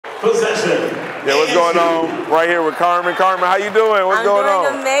possession. Yeah, what's going on? Right here with Carmen. Carmen, how you doing? What's going on?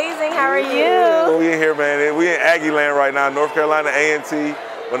 I'm doing amazing. How are you? We in here, man. We in Aggie land right now, North Carolina A&T.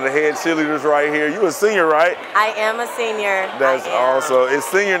 One of the head cheerleaders right here. You a senior, right? I am a senior. That's awesome. It's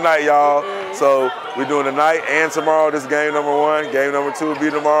senior night, y'all. So we're doing tonight and tomorrow. This is game number 1. Game number 2 will be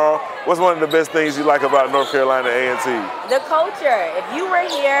tomorrow. What's one of the best things you like about North Carolina A&T? The culture. If you were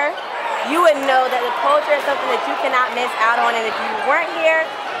here, you would know that the culture is something that you cannot miss out on. And if you weren't here,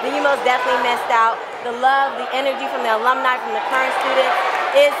 then you most definitely missed out. The love, the energy from the alumni, from the current students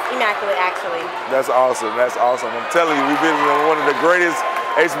is immaculate, actually. That's awesome. That's awesome. I'm telling you, we've been one of the greatest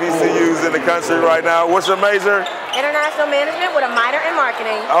HBCUs in the country right now. What's your major? International management with a minor in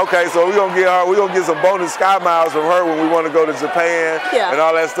marketing. Okay, so we're gonna get some bonus sky miles from her when we want to go to Japan and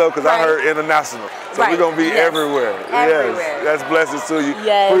all that stuff, because I heard international. So we're gonna be everywhere. Everywhere. Yes, that's blessings to you.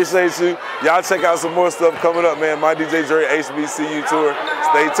 Yes. Appreciate you. Y'all check out some more stuff coming up, man. My DJ Dre HBCU Tour.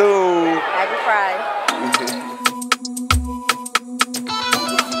 Stay tuned. Happy Pride.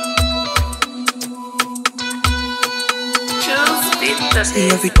 See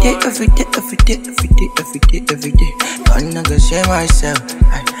every day, I'm not gonna share myself.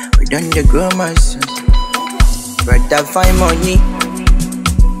 We done the grow myself. Brother, find money.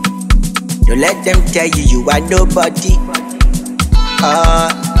 Don't let them tell you are nobody.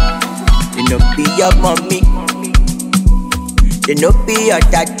 They no be your mommy. They no be your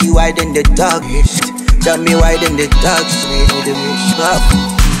daddy. Why then the dog? Tell me why then the dog shit.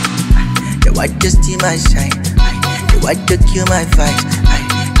 They want to steal my shine. They want to kill my fight.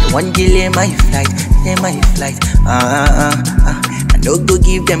 They want to delay my flight. I no go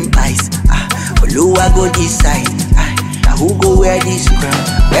give them ice. Who I go decide? Now who go wear this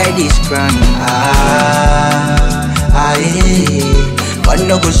crown? God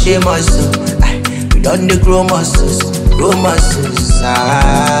no go shame us. We done the grow muscles.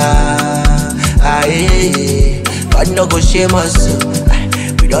 God no go shame us.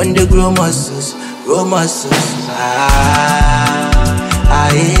 We done the grow muscles.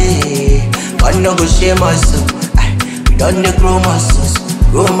 God no go shame us. We done the grow muscles.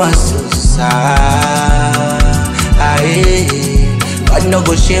 God no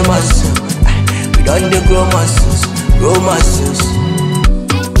go shame us. We done the grow muscles.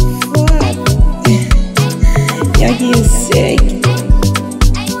 Yeah, he's sick.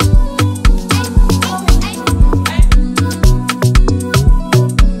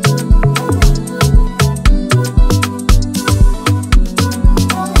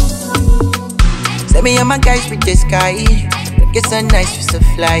 Me and my guys with the sky. Get so nice with the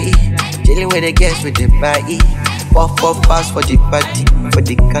fly. Chilling with the girls with the body. Puff pass for the party, for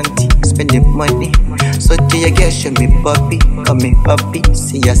the county, spend the money. So to your girl, show me puppy, call me puppy,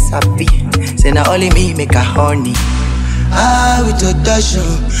 see ya happy. Say now only me make a honey. With introduction,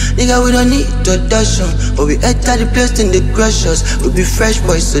 nigga we don't need introduction. But we enter the place in the crushers. We be fresh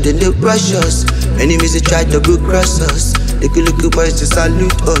boys so then they rush us. Enemies they try double cross us. Look boys to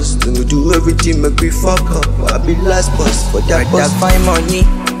salute us. Then we do everything make we fuck up. I be last boss for that boss. Find money.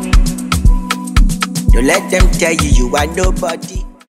 Don't let them tell you are nobody.